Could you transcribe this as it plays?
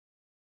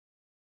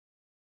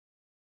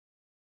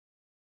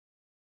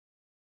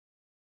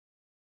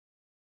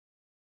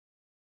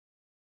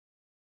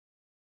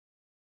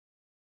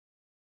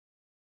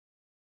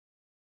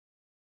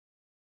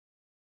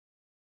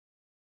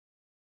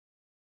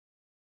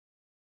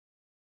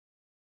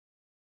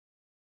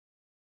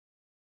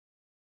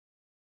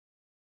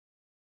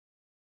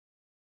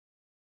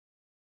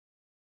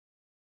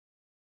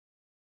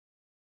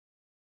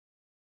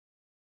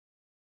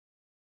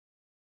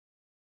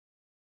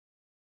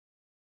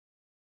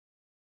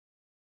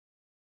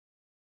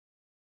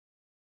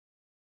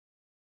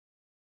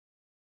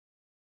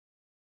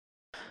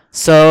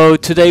So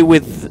today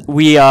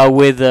we are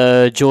with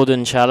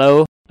Jordan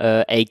Shallow,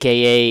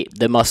 aka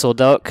the Muscle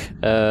Duck,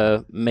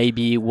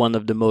 maybe one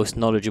of the most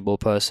knowledgeable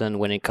person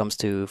when it comes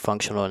to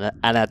functional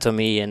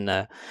anatomy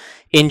and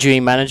injury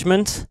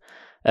management.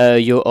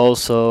 You're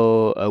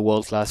also a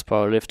world-class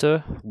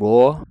powerlifter,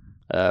 raw,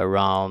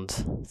 around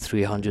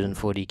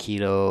 340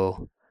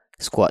 kilo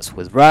squats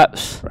with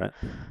reps, Right.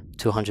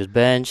 200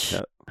 bench,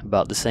 Yep.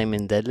 about the same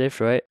in deadlift,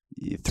 right?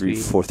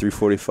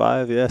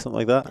 345, yeah, something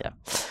like that. Yeah.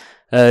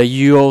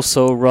 You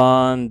also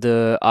run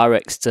the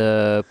RX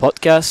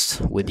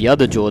podcast with the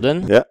other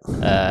Jordan.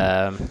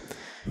 Yeah.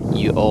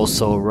 You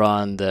also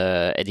run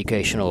the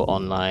educational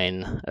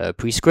online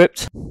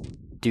Prescript.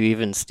 Do you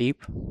even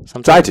sleep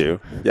sometimes? Try to.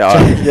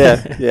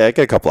 Yeah. I get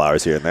a couple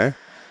hours here and there.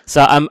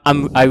 So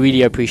I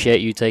really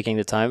appreciate you taking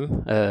the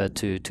time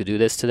to do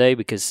this today,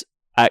 because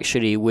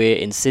actually we're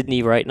in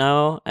Sydney right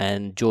now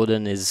and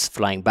Jordan is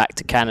flying back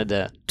to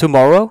Canada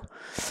tomorrow.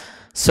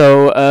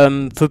 So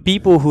for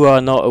people who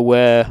are not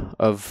aware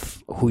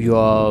of who you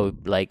are,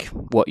 like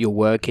what your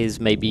work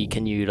is, maybe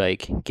can you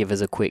like give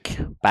us a quick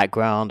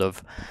background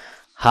of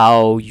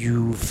how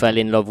you fell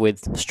in love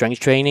with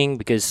strength training?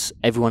 Because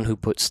everyone who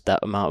puts that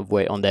amount of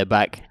weight on their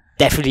back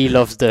definitely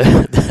loves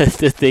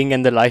the thing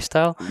and the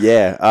lifestyle.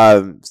 Yeah.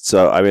 I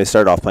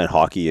started off playing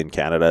hockey in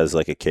Canada as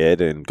like a kid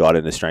and got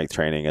into strength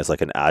training as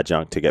like an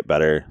adjunct to get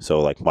better.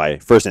 So like my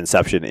first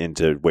inception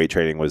into weight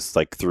training was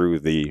like through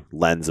the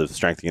lens of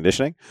strength and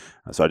conditioning.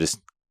 So it's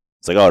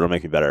like, oh, it'll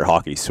make me better at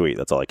hockey. Sweet.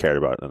 That's all I cared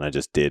about. And I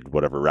just did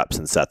whatever reps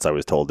and sets I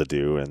was told to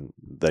do, and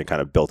then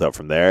kind of built out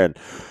from there. And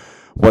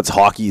once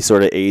hockey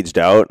sort of aged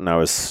out and I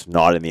was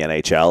not in the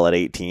NHL at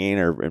 18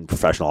 or in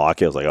professional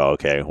hockey, I was like, oh,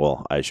 okay,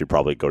 well, I should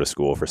probably go to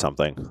school for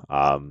something.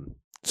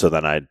 So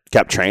then I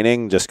kept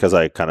training just because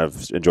I kind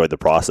of enjoyed the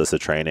process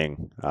of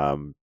training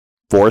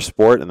for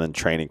sport, and then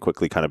training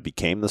quickly kind of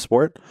became the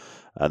sport.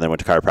 And then went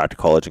to chiropractic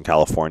college in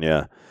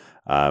California.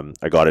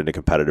 I got into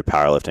competitive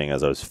powerlifting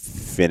as I was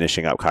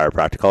finishing up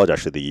chiropractic college,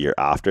 actually the year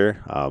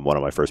after. One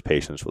of my first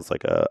patients was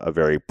like a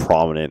very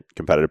prominent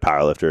competitive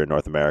powerlifter in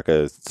North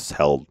America. It's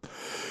held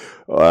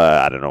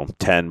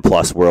 10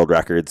 plus world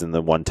records in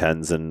the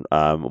 110s and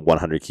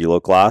 100 kilo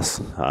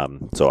class.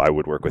 So I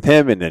would work with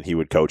him, and then he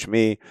would coach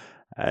me,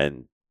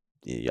 and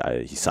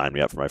he signed me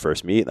up for my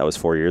first meet. That was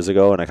 4 years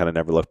ago, and I kind of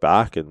never looked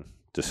back, and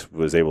just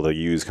was able to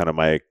use kind of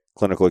my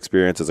clinical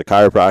experience as a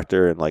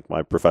chiropractor and like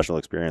my professional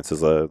experience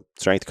as a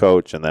strength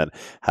coach, and then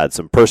had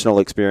some personal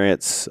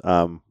experience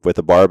with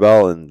a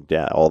barbell, and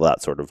yeah, all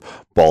that sort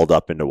of balled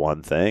up into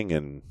one thing,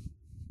 and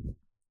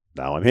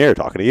now I'm here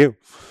talking to you.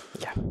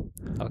 Yeah.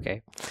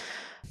 Okay.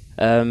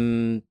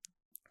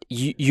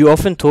 You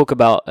often talk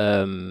about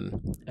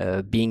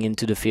being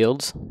into the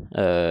fields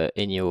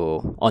on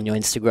your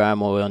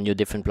Instagram or on your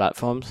different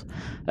platforms.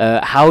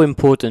 How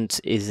important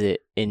is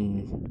it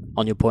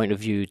on your point of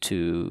view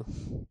to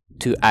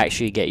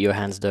actually get your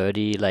hands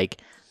dirty?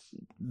 Like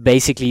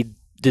basically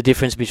the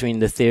difference between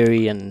the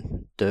theory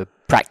and the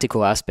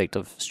practical aspect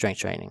of strength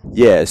training.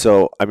 Yeah,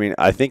 so I mean,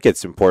 I think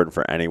it's important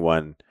for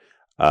anyone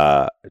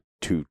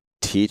who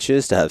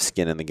teaches to have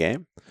skin in the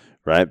game,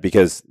 right?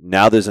 Because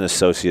now there's an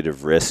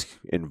associative risk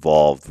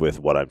involved with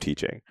what I'm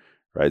teaching,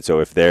 right? So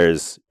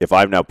if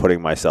I'm now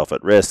putting myself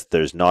at risk,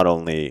 there's not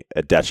only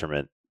a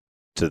detriment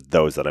to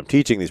those that I'm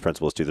teaching these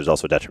principles to, there's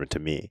also a detriment to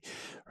me,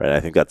 right? I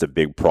think that's a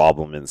big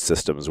problem in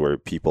systems where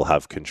people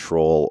have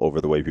control over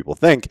the way people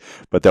think,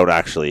 but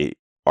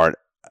aren't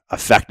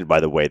affected by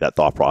the way that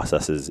thought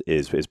process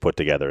is put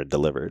together and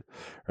delivered,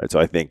 right?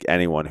 So I think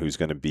anyone who's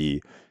going to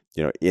be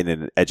in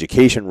an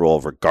education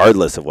role,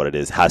 regardless of what it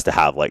is, has to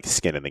have like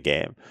skin in the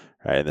game,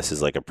 right? And this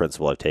is like a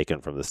principle I've taken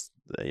from this.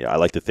 I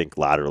like to think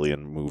laterally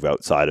and move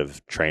outside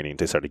of training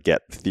to sort of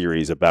get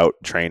theories about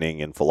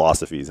training and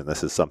philosophies. And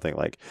this is something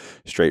like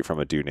straight from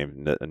a dude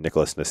named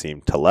Nicholas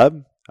Nassim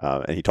Taleb.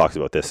 And he talks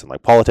about this in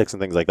like politics and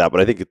things like that.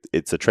 But I think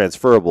it's a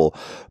transferable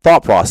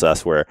thought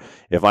process where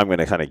if I'm going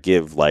to kind of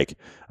give like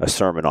a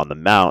sermon on the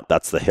mount,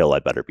 that's the hill I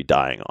better be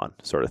dying on,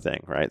 sort of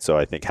thing, right? So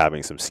I think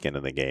having some skin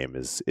in the game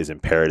is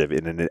imperative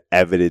in an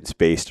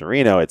evidence-based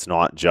arena. It's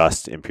not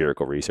just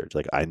empirical research.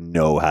 Like I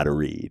know how to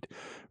read,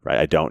 right?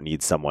 I don't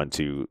need someone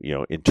to,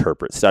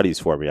 interpret studies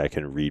for me. I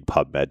can read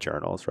PubMed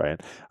journals, right?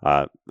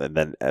 And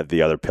then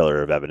the other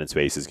pillar of evidence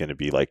base is going to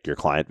be like your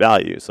client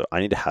value. So I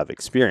need to have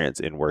experience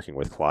in working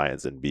with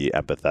clients and be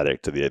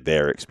empathetic to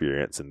their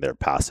experience and their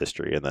past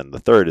history. And then the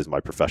third is my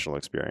professional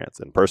experience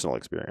and personal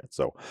experience.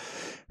 So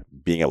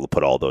being able to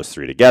put all those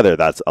three together,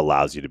 that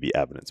allows you to be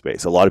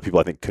evidence-based. A lot of people,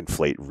 I think,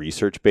 conflate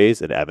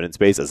research-based and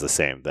evidence-based as the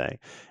same thing.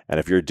 And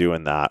if you're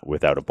doing that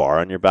without a bar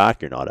on your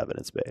back, you're not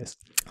evidence-based.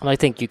 And I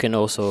think you can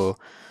also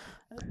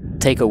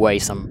take away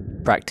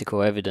some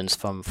practical evidence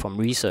from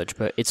research,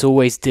 but it's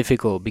always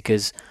difficult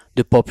because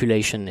the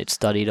population it's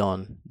studied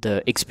on,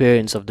 the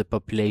experience of the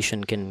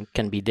population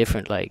can be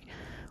different. Like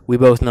we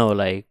both know,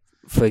 like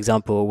for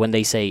example, when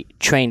they say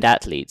trained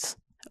athletes,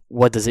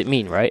 what does it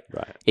mean, right?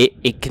 Right.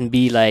 It can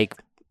be like,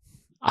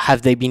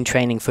 have they been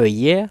training for a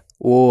year,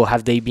 or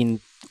have they been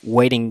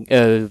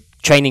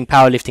training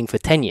powerlifting for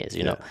 10 years,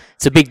 you know. Yeah.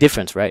 It's a big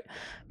difference, right?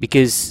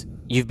 Because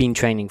you've been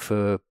training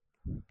for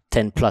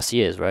 10 plus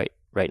years, right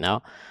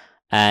now.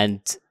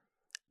 And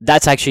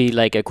that's actually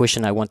like a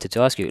question I wanted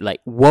to ask you.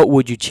 Like, what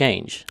would you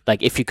change?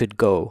 Like, if you could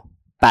go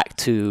back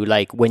to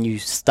like when you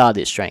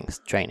started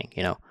strength training,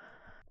 you know?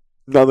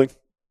 Nothing.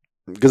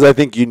 Because I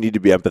think you need to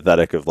be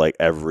empathetic of like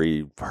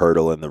every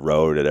hurdle in the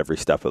road at every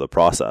step of the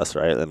process,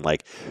 right? And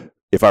like,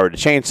 if I were to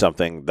change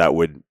something, that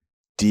would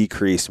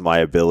decrease my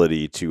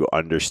ability to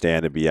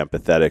understand and be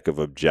empathetic of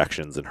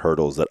objections and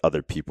hurdles that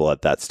other people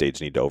at that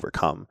stage need to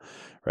overcome,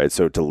 right?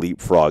 So to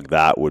leapfrog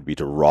that would be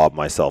to rob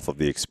myself of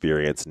the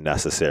experience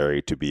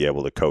necessary to be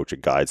able to coach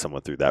and guide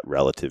someone through that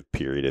relative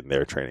period in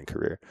their training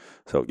career.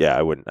 So yeah,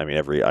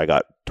 I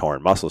got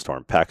torn muscles,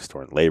 torn pecs,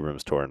 torn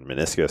labrums, torn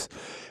meniscus,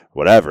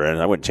 whatever, and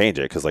I wouldn't change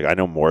it because like I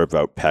know more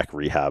about pec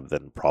rehab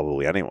than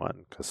probably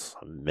anyone because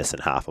I'm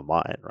missing half of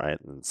mine, right?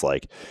 And it's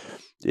like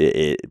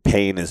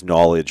pain is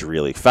knowledge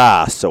really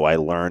fast, so I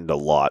learned a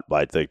lot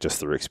by just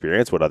through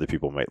experience. What other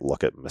people might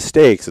look at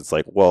mistakes, it's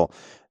like, well,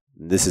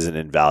 this is an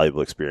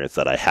invaluable experience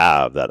that I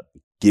have that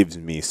gives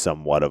me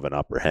somewhat of an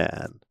upper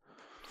hand.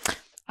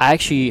 I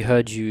actually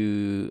heard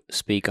you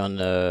speak on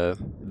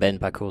Ben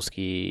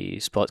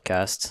Pakulski's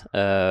podcast,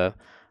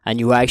 and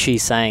you were actually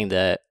saying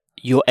that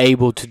you're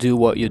able to do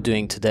what you're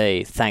doing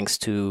today thanks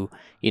to,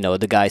 you know,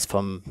 the guys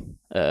from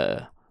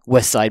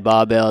Westside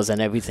Barbells and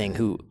everything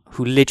who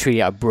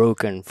literally are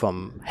broken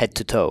from head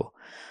to toe.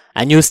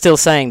 And you're still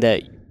saying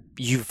that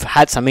you've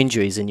had some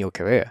injuries in your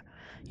career,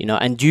 you know,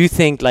 and do you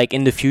think like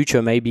in the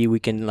future maybe we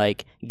can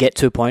like get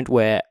to a point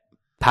where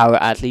power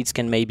athletes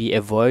can maybe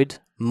avoid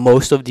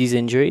most of these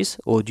injuries,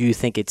 or do you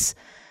think it's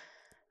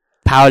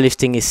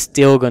powerlifting is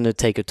still going to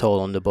take a toll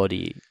on the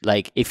body,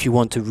 like if you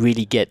want to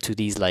really get to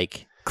these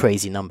like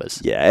crazy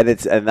numbers? Yeah,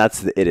 and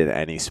that's it in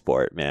any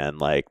sport, man.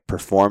 Like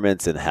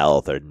performance and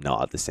health are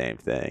not the same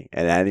thing,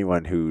 and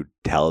anyone who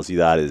tells you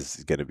that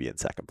is going to be in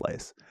second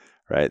place,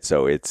 right?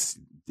 So it's,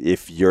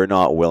 if you're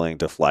not willing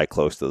to fly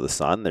close to the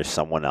sun, there's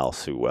someone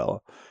else who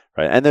will,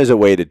 right? And there's a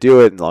way to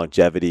do it, and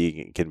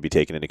longevity can be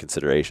taken into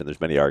consideration. There's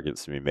many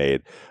arguments to be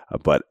made,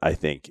 but I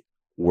think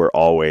we're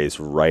always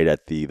right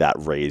at that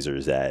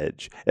razor's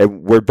edge,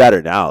 and we're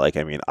better now. Like,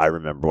 I mean, I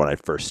remember when I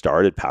first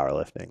started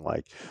powerlifting,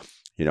 like,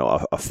 you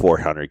know, a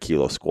 400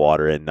 kilo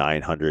squatter and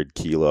 900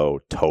 kilo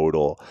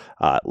total,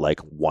 like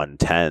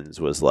 110s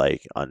was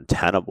like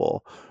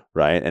untenable,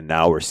 right? And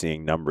now we're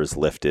seeing numbers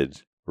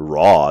lifted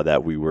raw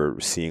that we were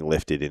seeing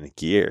lifted in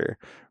gear,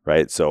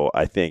 right? So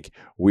I think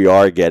we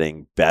are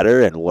getting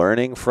better and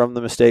learning from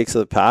the mistakes of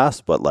the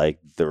past, but like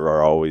there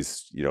are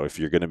always, you know, if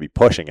you're going to be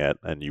pushing it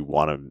and you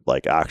want to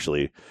like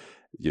actually,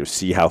 you know,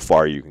 see how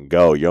far you can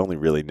go, you only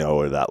really know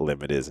where that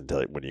limit is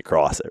until when you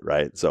cross it,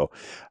 right? So,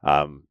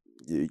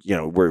 you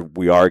know,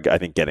 we are, I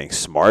think, getting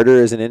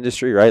smarter as an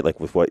industry, right? Like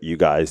with what you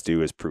guys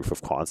do is proof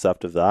of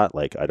concept of that.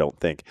 Like, I don't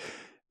think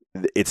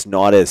it's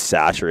not as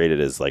saturated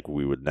as like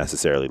we would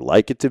necessarily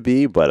like it to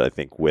be, but I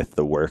think with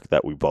the work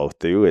that we both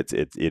do, it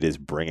is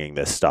bringing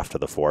this stuff to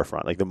the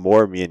forefront. Like the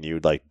more me and you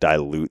like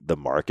dilute the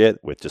market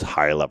with just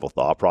higher level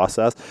thought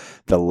process,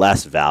 the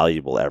less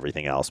valuable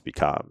everything else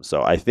becomes.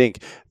 So I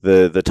think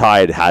the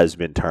tide has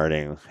been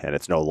turning, and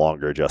it's no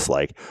longer just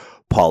like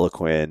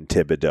Poliquin,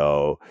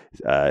 Thibodeau,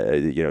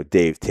 you know,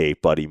 Dave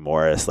Tate, Buddy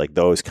Morris, like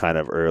those kind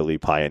of early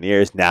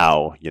pioneers.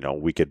 Now, you know,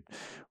 we could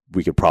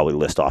probably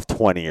list off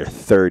 20 or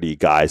 30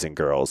 guys and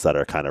girls that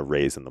are kind of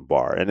raising the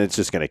bar, and it's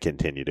just going to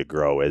continue to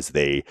grow as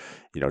they,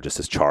 you know, just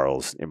as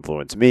Charles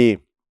influenced me,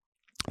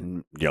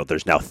 you know,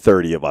 there's now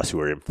 30 of us who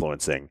are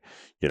influencing,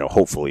 you know,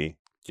 hopefully,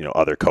 you know,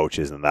 other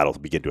coaches, and that'll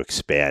begin to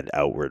expand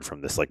outward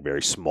from this like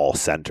very small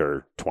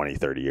center 20,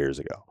 30 years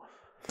ago.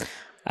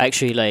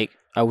 Actually, like,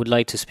 I would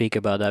like to speak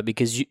about that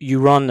because you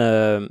run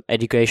an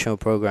educational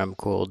program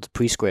called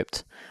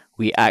Prescript.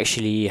 We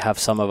actually have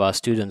some of our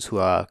students who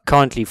are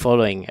currently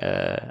following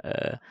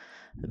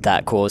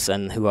that course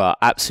and who are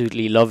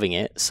absolutely loving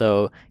it.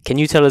 So can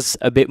you tell us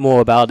a bit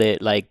more about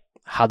it? Like,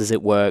 how does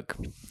it work?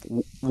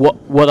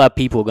 What are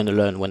people going to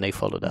learn when they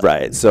follow that?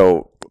 Right.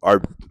 So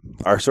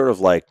our sort of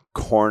like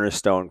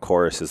cornerstone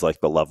course is like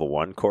the level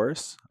 1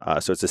 course.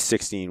 So it's a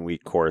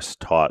 16-week course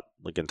taught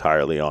like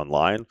entirely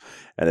online,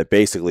 and it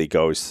basically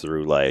goes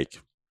through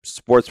like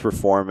sports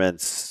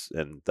performance,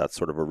 and that's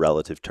sort of a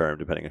relative term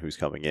depending on who's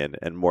coming in,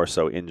 and more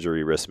so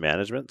injury risk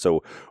management.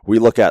 So we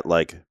look at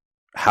like,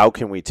 how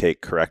can we take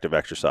corrective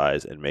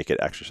exercise and make it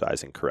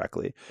exercising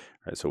correctly,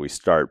 right? So we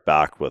start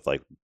back with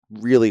like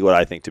really what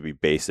I think to be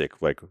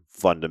basic, like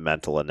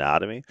fundamental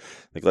anatomy.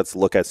 Like, let's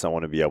look at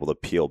someone and be able to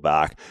peel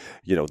back,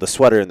 you know, the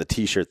sweater and the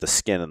t-shirt, the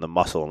skin and the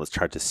muscle, and let's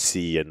try to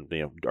see, and,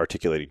 you know,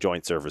 articulating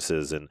joint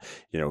surfaces and,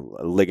 you know,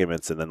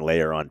 ligaments, and then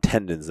layer on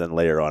tendons, then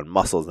layer on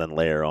muscles, then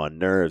layer on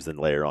nerves, then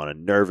layer on a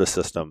nervous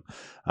system,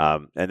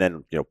 and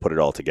then, you know, put it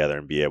all together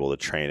and be able to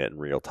train it in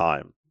real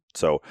time.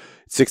 So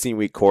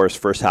 16-week course,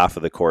 first half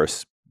of the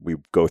course, we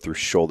go through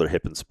shoulder,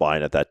 hip, and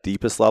spine at that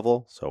deepest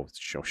level. So,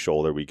 you know,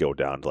 shoulder, we go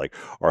down to like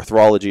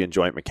arthrology and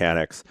joint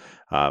mechanics.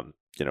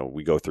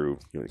 we go through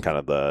kind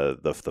of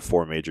the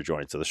four major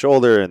joints of the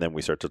shoulder, and then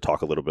we start to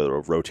talk a little bit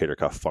about rotator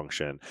cuff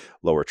function,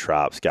 lower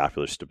trap,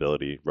 scapular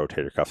stability,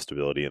 rotator cuff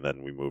stability, and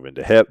then we move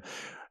into hip,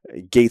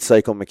 gait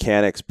cycle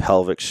mechanics,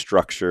 pelvic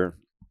structure.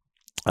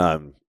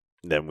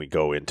 Then we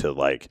go into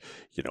lateral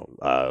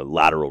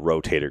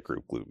rotator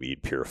group, glute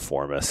med,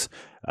 piriformis,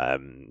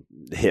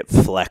 hip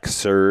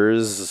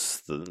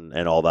flexors,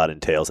 and all that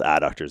entails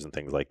adductors and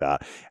things like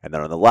that. And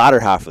then on the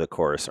latter half of the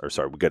course,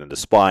 we get into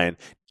spine,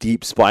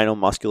 deep spinal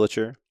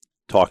musculature,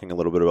 talking a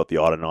little bit about the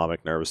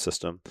autonomic nervous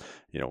system.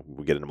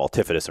 We get into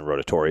multifidus and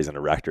rotatories and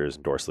erectors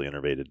and dorsally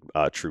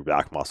innervated true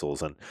back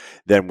muscles. And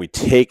then we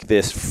take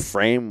this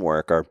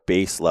framework, our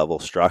base level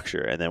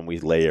structure, and then we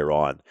layer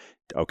on,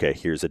 okay,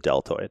 here's a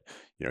deltoid.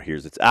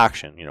 Here's its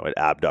action. It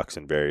abducts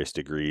in various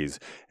degrees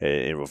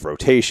of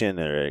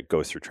rotation, or it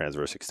goes through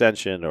transverse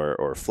extension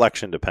or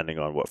flexion, depending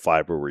on what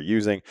fiber we're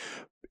using.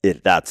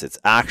 That's its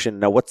action.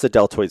 Now, what's the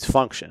deltoid's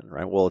function,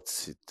 right? Well,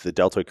 the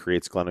deltoid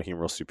creates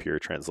glenohumeral superior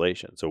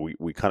translation. So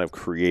we kind of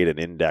create an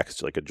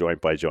index, like a joint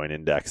by joint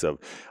index of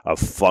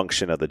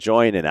function of the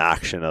joint and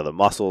action of the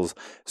muscles.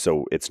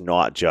 So it's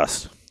not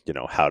just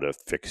how to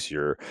fix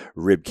your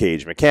rib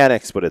cage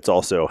mechanics, but it's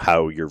also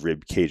how your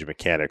rib cage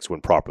mechanics,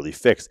 when properly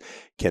fixed,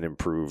 can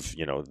improve,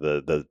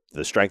 the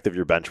strength of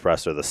your bench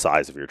press or the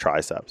size of your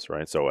triceps,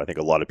 right? So I think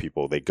a lot of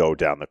people, they go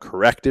down the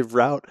corrective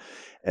route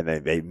and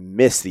then they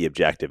miss the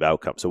objective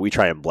outcome. So we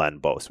try and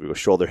blend both. So we go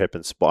shoulder, hip,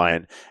 and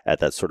spine at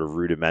that sort of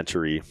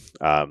rudimentary,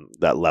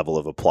 that level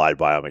of applied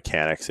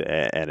biomechanics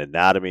and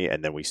anatomy,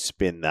 and then we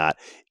spin that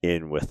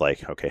in with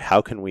okay,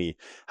 how can we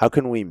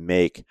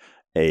make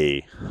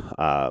a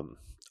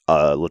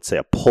let's say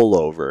a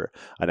pullover,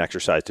 an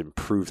exercise to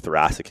improve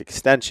thoracic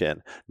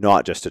extension,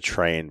 not just to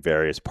train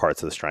various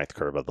parts of the strength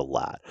curve of the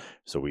lat.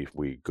 So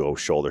we go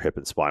shoulder, hip,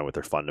 and spine with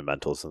their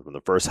fundamentals in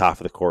the first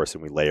half of the course,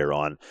 and we layer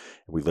on, and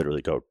we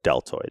literally go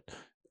deltoid,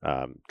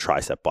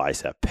 tricep,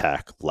 bicep,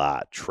 pec,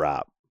 lat,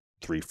 trap,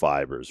 3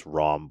 fibers,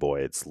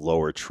 rhomboids,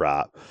 lower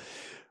trap,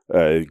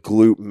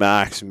 glute,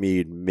 max,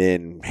 med,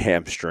 min,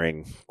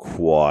 hamstring,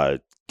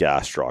 quad,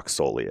 gastroc,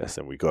 soleus,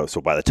 and we go. So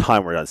by the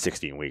time we're done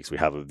 16 weeks, we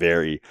have a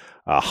very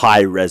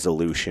high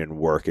resolution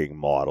working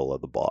model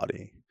of the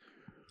body.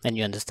 And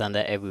you understand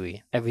that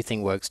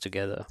everything works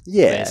together.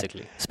 Yeah.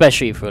 Basically,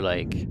 especially for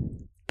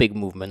big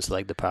movements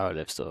like the power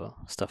lifts or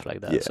stuff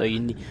like that. Yeah. So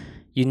you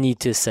need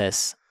to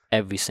assess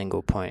every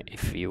single point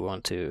if you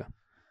want to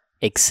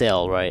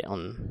excel right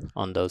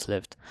on those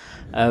lifts.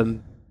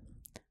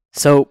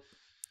 So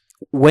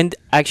when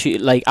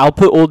actually, I'll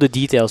put all the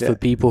details for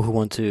people who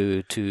want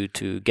to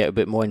get a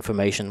bit more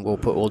information. We'll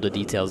put all the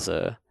details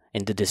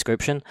in the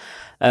description.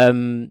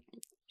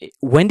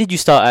 When did you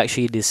start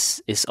actually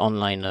this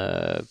online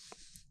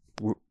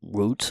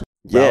route?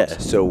 Yeah,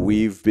 so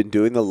we've been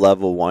doing the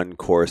level 1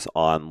 course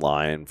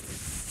online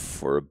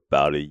for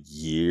about a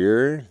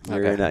year.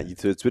 Okay.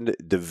 So it's been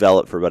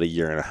developed for about a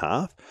year and a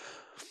half.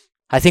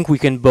 I think we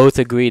can both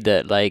agree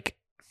that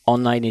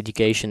online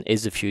education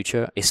is the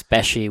future,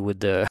 especially with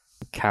the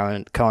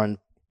current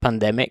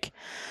pandemic.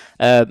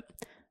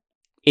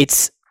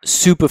 It's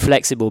super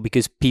flexible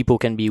because people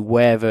can be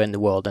wherever in the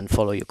world and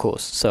follow your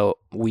course. So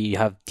we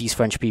have these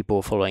French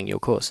people following your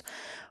course.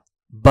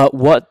 But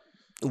what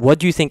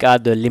do you think are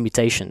the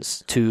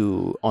limitations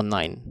to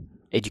online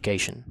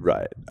education?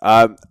 Right.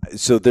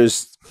 So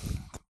there's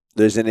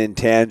an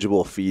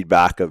intangible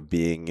feedback of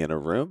being in a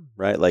room,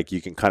 right?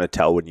 You can kind of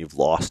tell when you've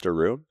lost a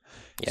room.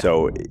 Yeah.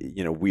 So,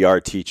 we are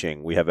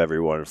teaching. We have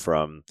everyone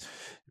from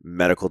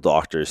medical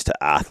doctors to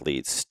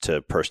athletes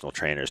to personal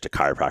trainers to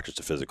chiropractors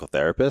to physical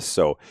therapists.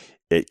 So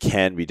it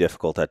can be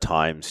difficult at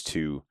times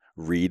to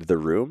read the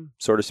room,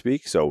 so to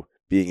speak. So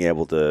being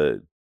able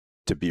to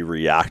be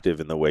reactive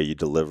in the way you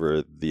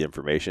deliver the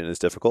information is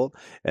difficult.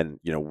 And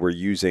we're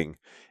using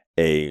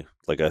a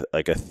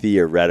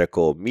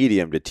theoretical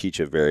medium to teach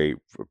a very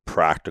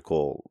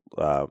practical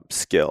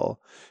skill.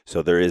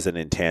 So there is an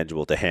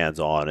intangible to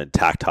hands-on and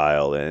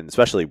tactile, and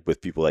especially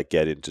with people that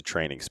get into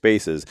training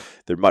spaces,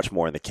 they're much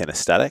more in the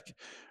kinesthetic,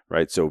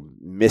 right? So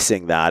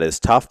missing that is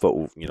tough, but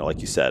like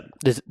you said,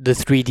 the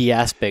 3D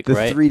aspect, the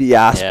right? 3D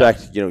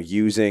aspect,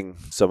 using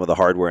some of the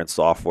hardware and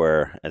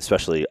software,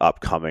 especially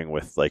upcoming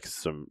with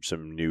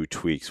some new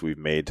tweaks we've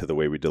made to the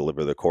way we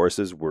deliver the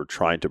courses, we're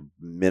trying to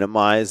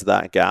minimize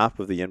that gap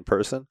of the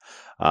in-person.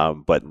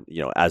 But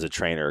as a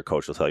trainer or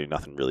coach will tell you,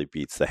 nothing really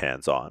beats the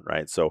hands-on,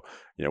 right? So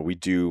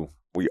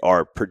we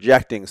are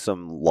projecting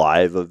some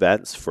live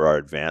events for our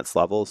advanced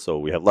levels. So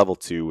we have level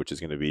 2, which is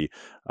going to be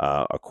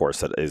a course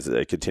that is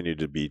continued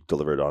to be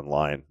delivered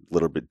online, a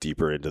little bit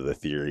deeper into the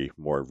theory,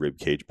 more rib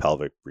cage,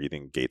 pelvic,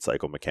 breathing, gait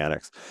cycle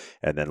mechanics.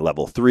 And then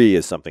level 3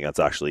 is something that's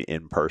actually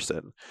in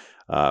person.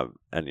 And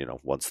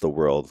once the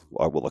world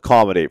will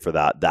accommodate for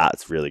that,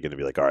 that's really going to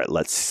be all right,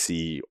 let's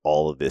see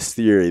all of this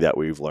theory that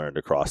we've learned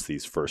across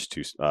these first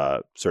 2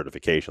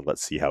 certifications.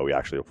 Let's see how we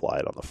actually apply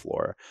it on the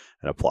floor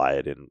and apply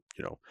it in,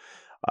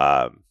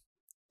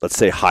 let's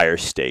say, higher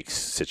stakes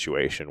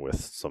situation with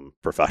some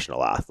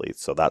professional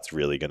athletes. So that's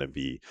really going to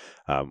be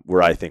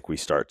where I think we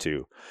start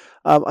to,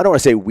 I don't want to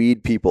say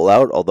weed people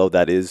out, although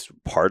that is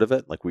part of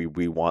it. Like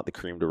we want the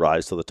cream to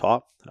rise to the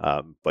top.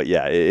 But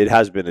yeah, it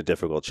has been a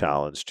difficult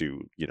challenge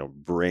to,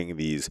 bring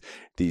these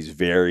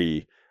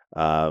very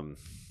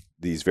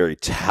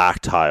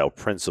tactile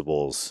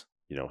principles,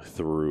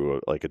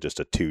 through like just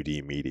a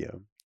 2D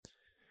medium.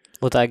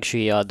 What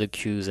actually are the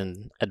cues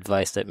and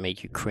advice that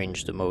make you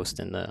cringe the most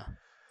in the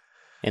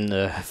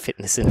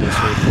fitness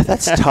industry?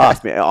 That's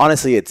tough, man.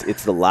 Honestly,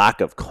 it's the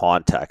lack of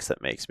context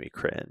that makes me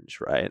cringe,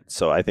 right?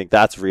 So I think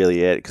that's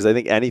really it, because I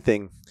think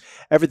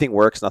everything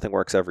works, nothing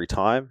works every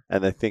time,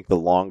 and I think the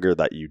longer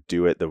that you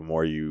do it, the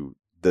more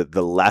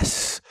the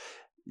less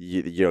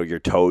your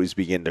toes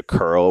begin to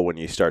curl when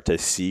you start to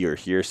see or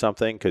hear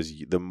something, because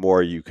the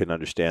more you can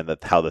understand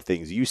that how the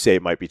things you say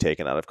might be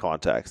taken out of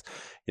context.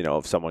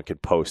 If someone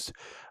could post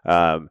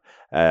an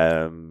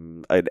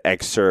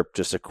excerpt,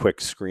 just a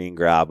quick screen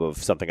grab of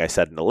something I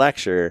said in a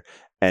lecture,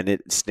 and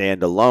it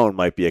stand alone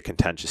might be a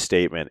contentious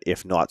statement,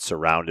 if not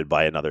surrounded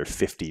by another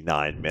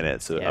 59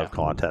 minutes of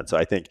content. So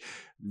I think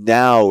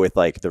now, with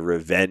like the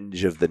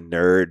revenge of the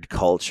nerd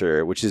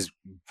culture, which is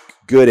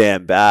good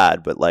and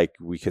bad, but like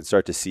we can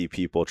start to see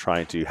people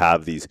trying to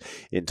have these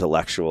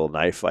intellectual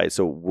knife fights.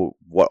 So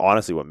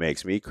what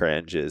makes me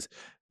cringe is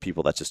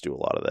people that just do a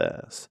lot of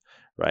this,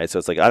 right? So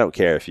it's like, I don't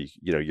care if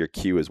your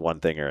cue is one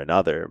thing or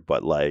another,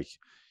 but like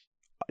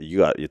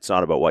it's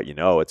not about what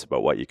it's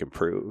about what you can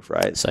prove,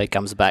 right? So it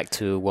comes back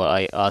to what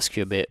I asked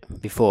you a bit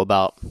before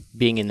about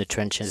being in the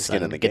trenches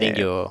and getting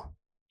your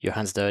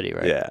hands dirty,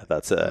 right? Yeah,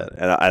 that's it.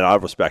 And I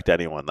respect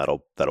anyone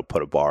that'll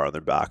put a bar on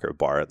their back or a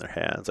bar in their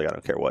hands. Like, I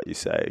don't care what you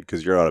say,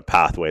 because you're on a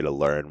pathway to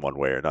learn one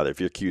way or another.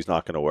 If your cue's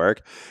not going to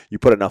work, you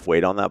put enough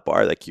weight on that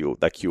bar, that cue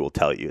will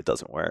tell you it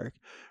doesn't work,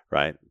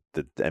 right?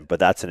 But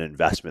that's an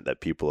investment that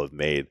people have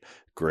made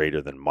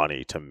greater than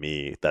money, to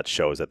me, that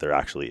shows that they're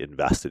actually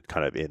invested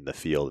kind of in the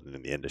field and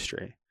in the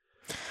industry.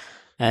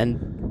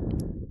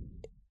 And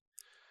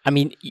I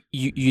mean,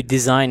 you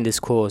designed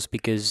this course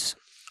because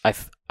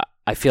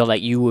I feel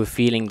like you were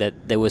feeling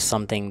that there was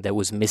something that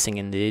was missing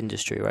in the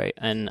industry, right?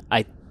 And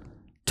I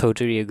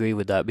totally agree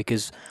with that,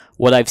 because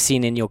what I've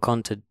seen in your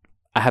content,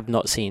 I have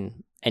not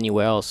seen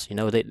anywhere else.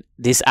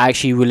 This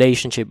actually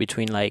relationship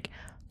between like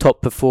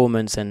top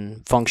performance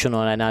and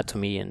functional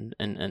anatomy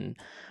and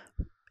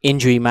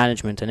injury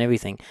management and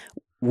everything.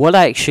 What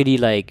actually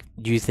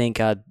do you think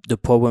are the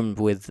problem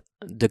with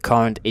the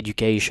current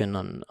education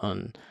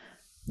on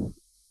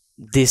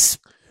this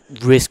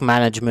risk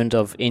management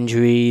of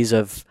injuries,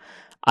 of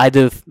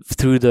either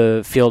through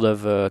the field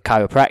of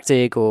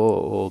chiropractic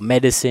or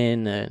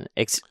medicine,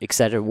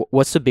 etc.?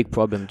 What's the big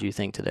problem, do you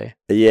think, today?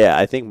 Yeah,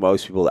 I think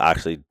most people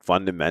actually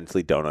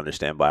fundamentally don't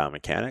understand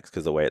biomechanics,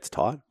 because the way it's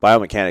taught.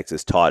 Biomechanics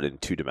is taught in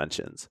 2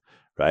 dimensions,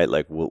 right?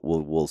 Like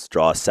we'll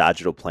draw a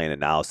sagittal plane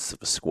analysis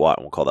of a squat,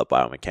 and we'll call that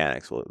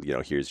biomechanics. Well,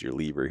 here's your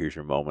lever, here's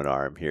your moment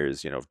arm,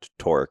 here's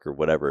torque or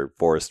whatever,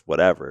 force,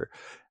 whatever.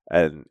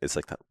 And it's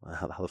like,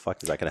 how the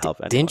fuck is that going to help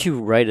anyone? Didn't you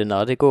write an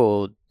article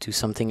or do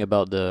something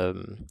about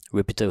the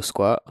repeater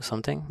squat or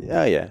something?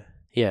 Yeah.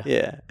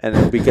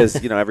 And because,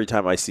 every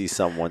time I see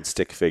someone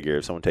stick figure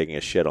of someone taking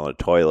a shit on a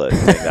toilet,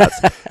 saying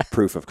that's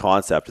proof of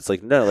concept, it's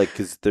like, no,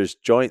 because there's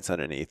joints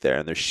underneath there,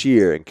 and there's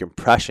shear and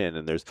compression,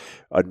 and there's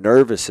a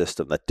nervous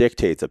system that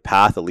dictates a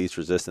path of least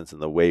resistance in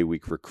the way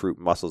we recruit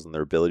muscles and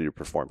their ability to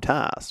perform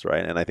tasks,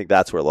 right? And I think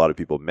that's where a lot of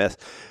people miss.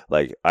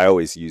 Like, I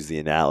always use the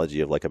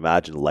analogy of, like,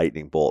 imagine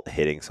lightning bolt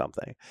hitting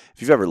something.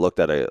 If you've ever looked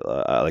at a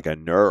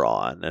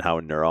neuron and how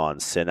a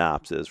neuron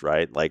synapses,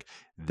 right? Like,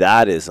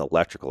 that is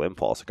electrical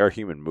impulse. Like, our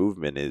human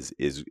movement is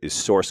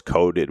source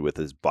coded with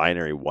this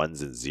binary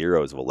ones and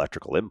zeros of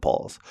electrical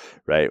impulse,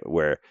 right?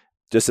 Where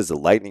just as a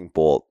lightning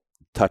bolt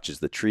touches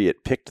the tree,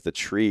 it picked the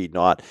tree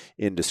not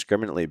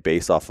indiscriminately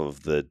based off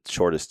of the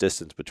shortest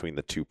distance between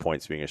the 2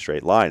 points being a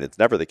straight line. It's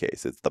never the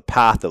case. It's the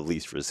path of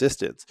least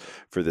resistance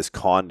for this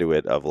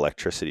conduit of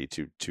electricity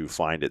to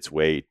find its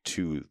way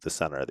to the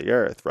center of the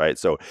earth, right?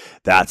 So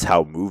that's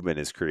how movement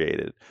is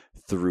created,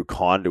 through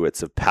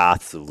conduits of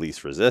paths of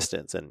least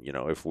resistance. And,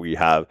 if we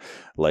have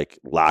like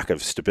lack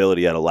of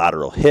stability at a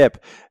lateral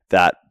hip,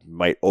 that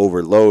might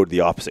overload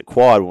the opposite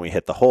quad. When we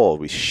hit the hole,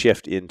 we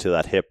shift into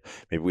that hip.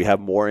 Maybe we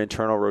have more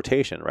internal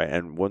rotation, right?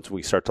 And once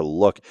we start to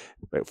look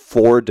at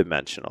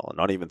 4-dimensional,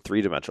 not even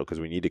 3-dimensional, because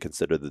we need to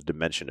consider the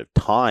dimension of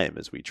time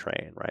as we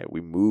train, right?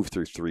 We move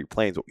through 3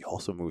 planes, but we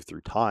also move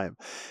through time.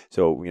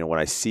 So, when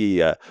I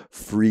see a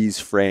freeze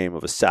frame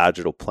of a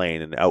sagittal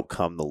plane and out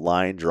come the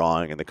line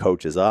drawing in the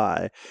coach's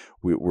eye,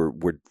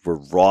 we're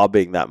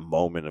robbing that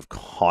moment of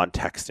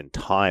context and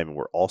time, and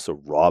we're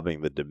also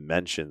robbing the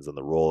dimensions and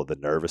the role of the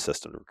nervous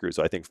system to recruit.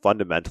 So I think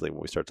fundamentally, when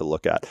we start to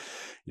look at,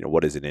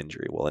 what is an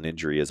injury? Well, an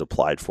injury is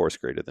applied force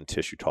greater than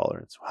tissue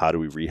tolerance. How do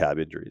we rehab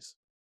injuries?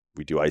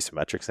 We do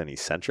isometrics and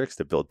eccentrics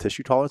to build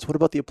tissue tolerance. What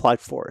about the applied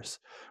force?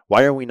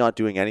 Why are we not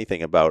doing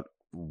anything about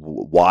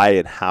why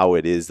and how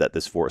it is that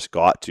this force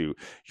got to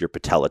your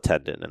patella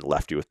tendon and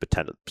left you with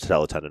patella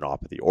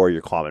tendinopathy, or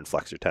your common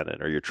flexor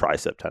tendon, or your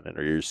tricep tendon,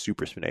 or your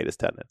supraspinatus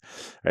tendon.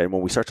 Right? And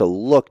when we start to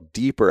look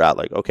deeper at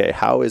like, okay,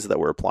 how is it that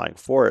we're applying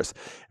force,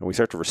 and we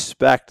start to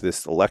respect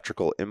this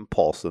electrical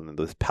impulse and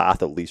this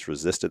path of least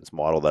resistance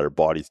model that our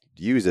body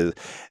uses,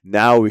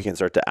 now we can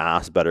start to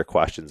ask better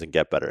questions and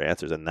get better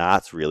answers. And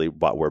that's really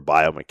where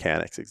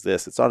biomechanics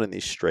exists. It's not in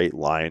these straight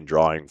line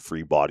drawing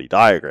free body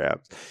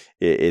diagrams.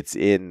 It's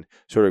in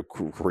sort of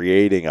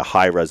creating a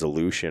high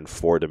resolution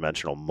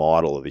 4-dimensional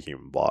model of the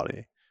human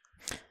body.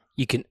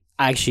 You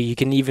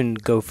can even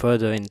go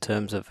further in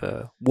terms of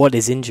what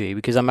is injury,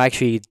 because I'm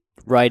actually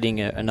writing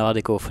an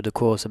article for the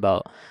course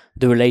about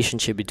the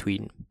relationship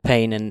between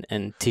pain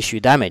and tissue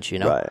damage,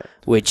 Right.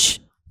 Which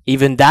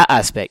even that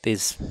aspect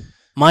is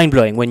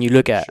mind-blowing when you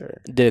look at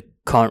Sure. the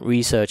current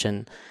research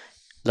and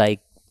like,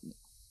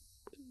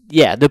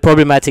 yeah, the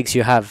problematics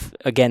you have,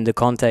 again, the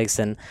context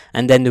and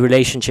then the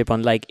relationship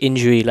on like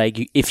injury, like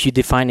if you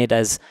define it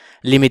as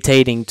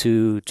limiting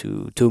to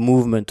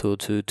movement or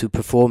to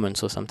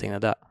performance or something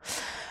like that.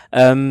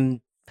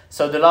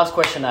 So the last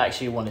question I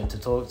actually wanted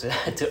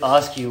to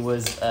ask you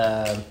was,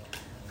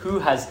 who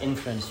has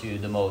influenced you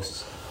the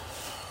most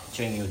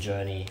during your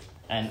journey?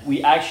 And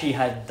we actually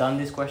had done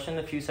this question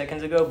a few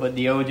seconds ago, but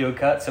the audio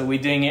cut, so we're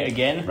doing it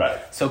again. Right.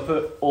 So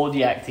put all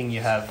the acting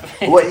you have.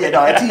 Well,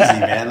 it's easy,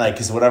 man. Like,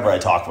 because whenever I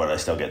talk about it, I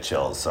still get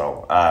chills.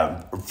 So,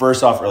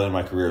 first off, early in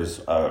my career,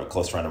 was a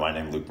close friend of mine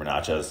named Luke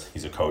Bernatchez.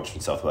 He's a coach from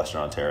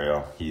Southwestern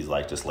Ontario. He's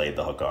like just laid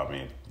the hook on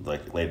me.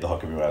 Like laid the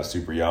hook on me when I was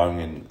super young,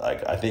 and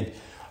like I think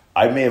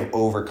I may have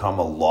overcome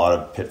a lot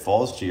of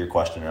pitfalls, to your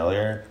question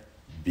earlier,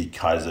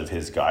 because of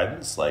his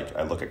guidance. Like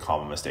I look at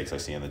common mistakes I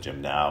see in the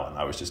gym now, and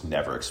I was just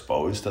never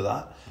exposed to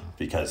that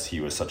because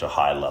he was such a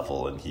high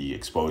level, and he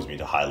exposed me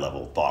to high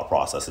level thought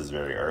processes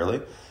very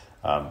early.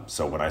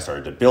 So when I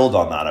started to build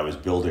on that, I was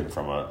building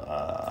from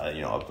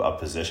a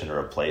position or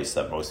a place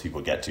that most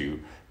people get to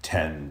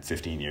 10,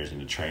 15 years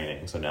into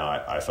training. So now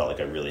I felt like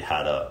I really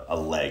had a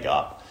leg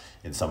up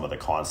in some of the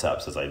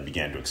concepts. As I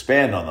began to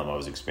expand on them, I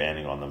was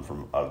expanding on them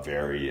from a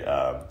very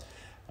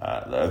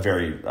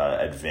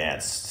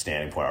advanced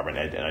standing point. I mean,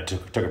 I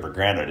took it for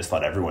granted. I just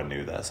thought everyone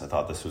knew this. I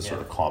thought this was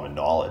sort of common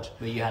knowledge.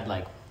 But you had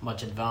like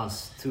much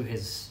advanced through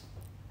his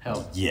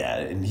help. Yeah,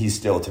 and he's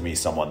still to me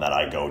someone that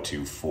I go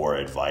to for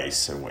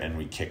advice, and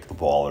we kick the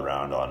ball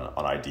around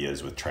on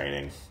ideas with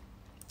training.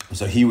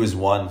 So he was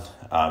one,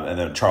 and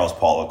then Charles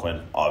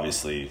Poliquin,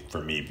 obviously,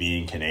 for me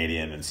being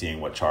Canadian and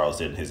seeing what Charles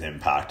did, his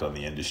impact on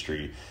the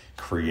industry,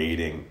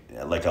 creating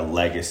like a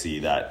legacy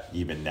that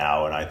even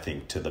now, and I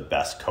think to the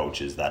best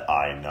coaches that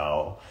I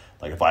know,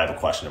 like if I have a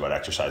question about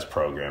exercise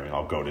programming,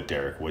 I'll go to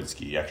Derek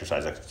Woodsky.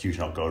 Exercise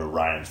execution, I'll go to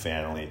Ryan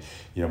Fanley.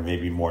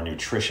 Maybe more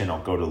nutrition,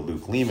 I'll go to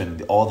Luke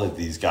Lehman. All of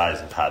these guys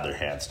have had their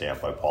hand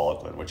stamped by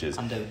Poliquin, which is...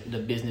 And the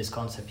business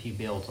concept he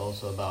built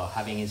also about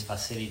having his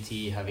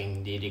facility,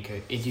 having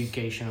the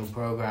educational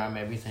program,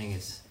 everything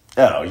is...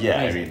 Oh,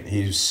 yeah. amazing. I mean,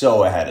 he was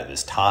so ahead of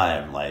his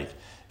time, like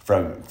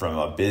from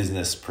a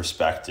business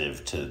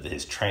perspective to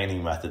his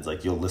training methods.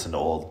 Like you'll listen to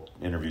old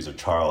interviews of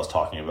Charles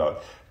talking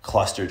about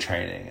cluster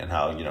training and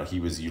how, he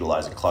was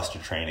utilizing cluster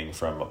training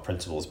from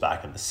principles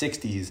back in the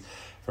 60s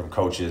from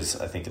coaches,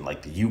 I think in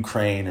like the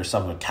Ukraine or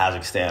something,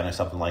 Kazakhstan or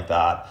something like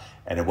that.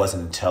 And it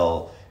wasn't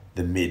until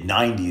the mid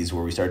 90s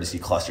where we started to see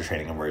cluster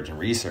training emerge in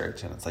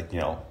research. And it's like,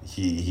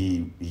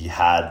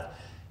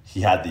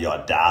 he had the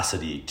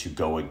audacity to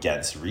go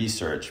against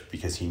research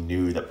because he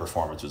knew that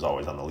performance was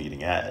always on the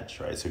leading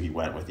edge, right? So he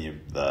went with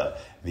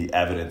the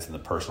evidence and the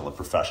personal and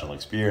professional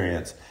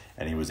experience,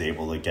 and he was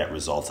able to get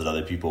results that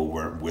other people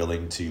weren't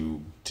willing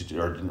to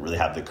or didn't really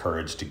have the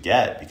courage to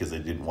get because they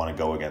didn't want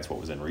to go against what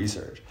was in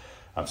research.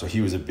 So he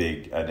was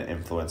an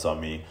influence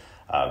on me.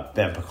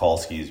 Ben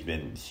Pekulski has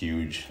been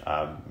huge.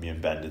 Me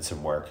and Ben did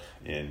some work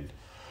in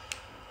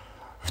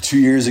 2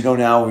 years ago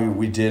now.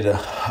 We did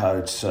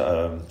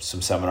some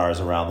seminars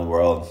around the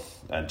world,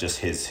 and just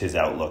his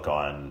outlook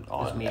on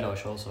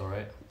Milos also,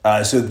 right?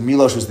 So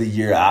Milos was the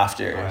year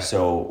after. Right.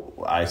 So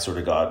I sort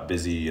of got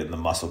busy in the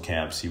muscle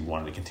camps. He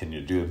wanted to continue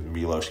to do it.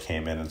 Milos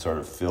came in and sort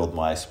of filled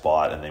my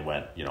spot, and they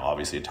went,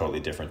 obviously a totally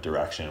different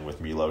direction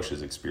with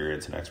Milos's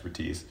experience and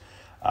expertise.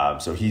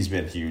 So he's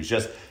been huge,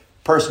 just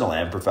personal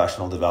and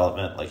professional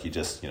development. Like he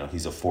just,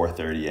 he's a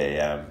 4:30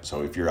 a.m.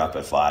 So if you're up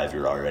at 5,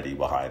 you're already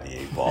behind the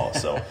 8 ball.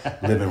 So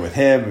living with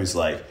him, who's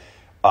like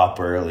up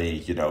early,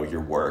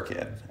 you're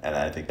working. And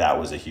I think that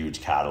was a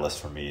huge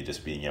catalyst for me,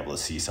 just being able to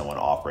see someone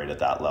operate at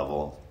that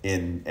level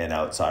in and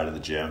outside of the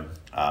gym.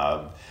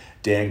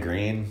 Dan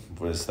Green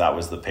was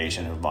the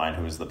patient of mine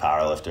who was the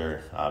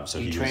powerlifter. So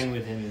you trained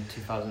with him in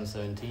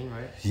 2017,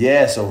 right?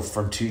 Yeah, so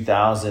from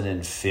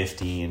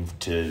 2015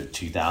 to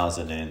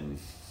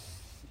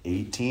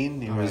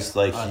 2018, it was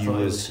like I he thought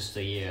was... it was just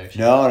a year,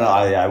 actually. No,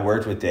 I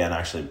worked with Dan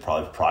actually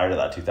probably prior to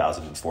that,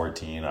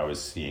 2014. I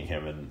was seeing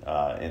him in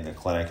the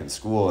clinic in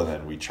school, and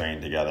then we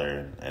trained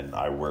together, and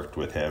I worked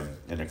with him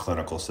in a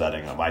clinical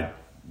setting.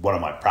 One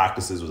of my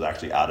practices was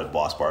actually out at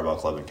Boss Barbell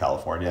Club in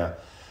California.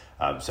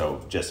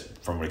 So just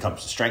from when it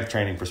comes to strength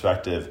training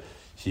perspective,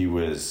 he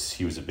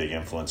was a big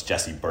influence.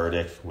 Jesse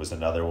Burdick was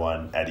another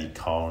one. Eddie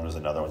Cohn was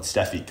another one.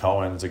 Steffi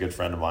Cohen's a good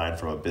friend of mine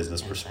from a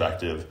business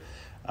perspective.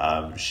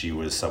 She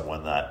was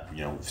someone that,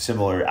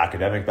 similar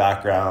academic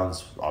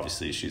backgrounds.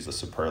 Obviously, she's a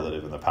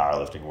superlative in the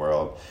powerlifting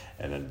world,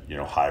 and then,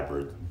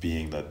 hybrid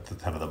being the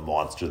kind of the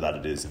monster that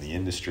it is in the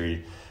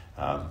industry.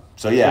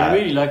 So yeah,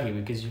 you're really lucky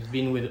because you've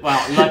been with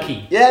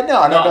lucky. Yeah,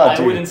 no, I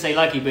dude. wouldn't say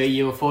lucky, but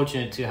you're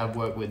fortunate to have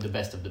worked with the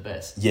best of the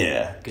best.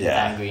 Yeah, Because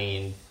yeah. Dan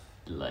Green,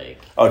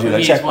 oh, dude,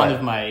 he's one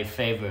of my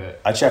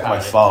favorite. I check my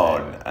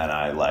phone and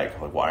I like,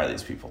 why are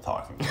these people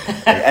talking to me?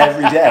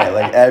 Every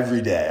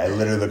day, I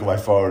literally look at my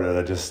phone and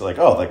I just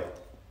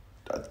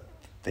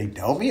they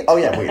know me? Oh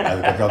yeah, wait,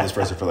 I've known this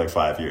person for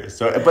 5 years.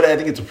 So, but I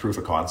think it's a proof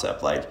of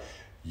concept.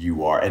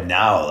 You are, and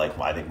now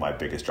I think my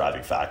biggest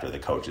driving factor, the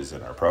coaches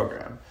in our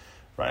program,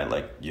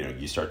 right?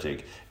 You start to,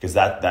 because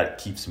that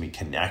keeps me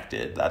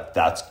connected.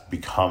 That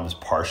becomes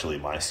partially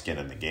my skin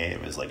in the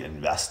game, is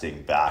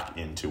investing back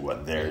into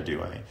what they're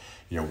doing.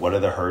 What are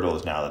the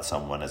hurdles now that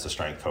someone as a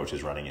strength coach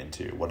is running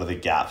into? What are the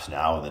gaps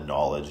now in the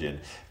knowledge in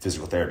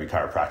physical therapy,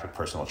 chiropractic,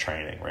 personal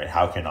training, right?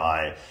 How can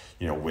I,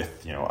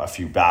 with, a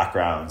few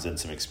backgrounds and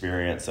some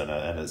experience and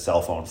a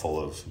cell phone full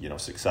of,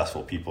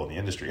 successful people in the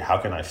industry, how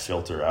can I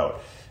filter out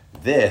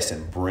this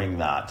and bring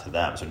that to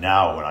them? So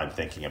now when I'm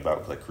thinking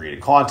about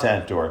creating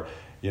content or,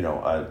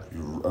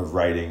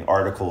 writing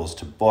articles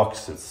to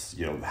books, it's,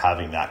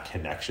 having that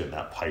connection,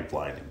 that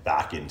pipeline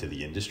back into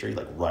the industry,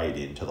 right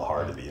into the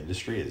heart of the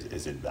industry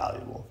is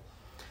invaluable.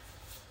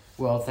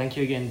 Well, thank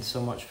you again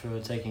so much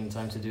for taking the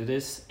time to do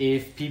this.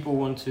 If people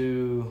want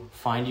to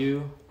find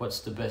you,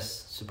 what's the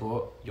best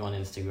support? You're on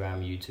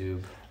Instagram,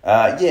 YouTube?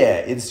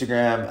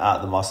 Instagram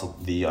at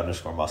 _muscle_doc.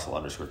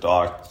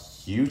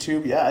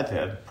 YouTube,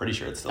 I'm pretty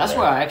sure it's still That's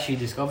there. where I actually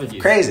discovered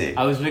you. Crazy.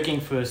 I was looking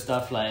for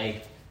stuff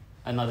like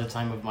Another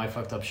Time with My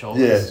Fucked Up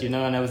Shoulders, and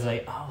I was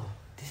like, oh,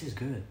 this is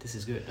good.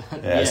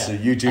 Yeah, so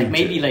YouTube...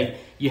 maybe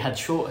you had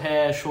short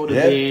hair, shorter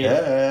beard.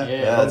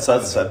 Yeah. But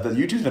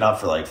YouTube's been up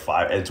for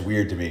 5... It's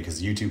weird to me because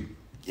YouTube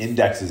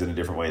indexes in a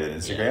different way than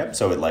Instagram,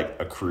 so it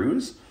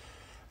accrues.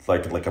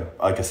 Like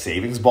a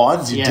savings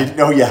bond you didn't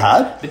know you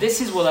had. But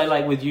this is what I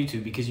like with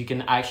YouTube, because you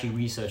can actually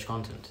research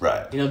content.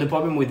 Right. The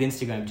problem with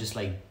Instagram just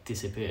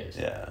disappears.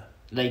 Yeah.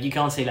 You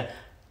can't say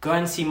go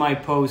and see my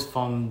post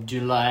from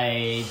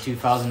July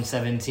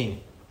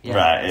 2017. Yeah.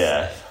 Right,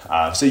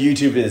 yeah. So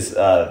YouTube is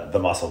The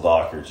Muscle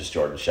Doc, or just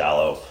Jordan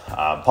Shallow.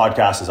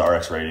 Podcast is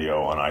RX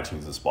Radio on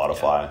iTunes and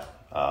Spotify.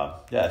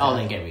 I'll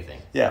link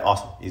everything. Yeah,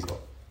 awesome. Easy go.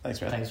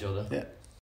 Thanks, man. Thanks, Jordan. Yeah.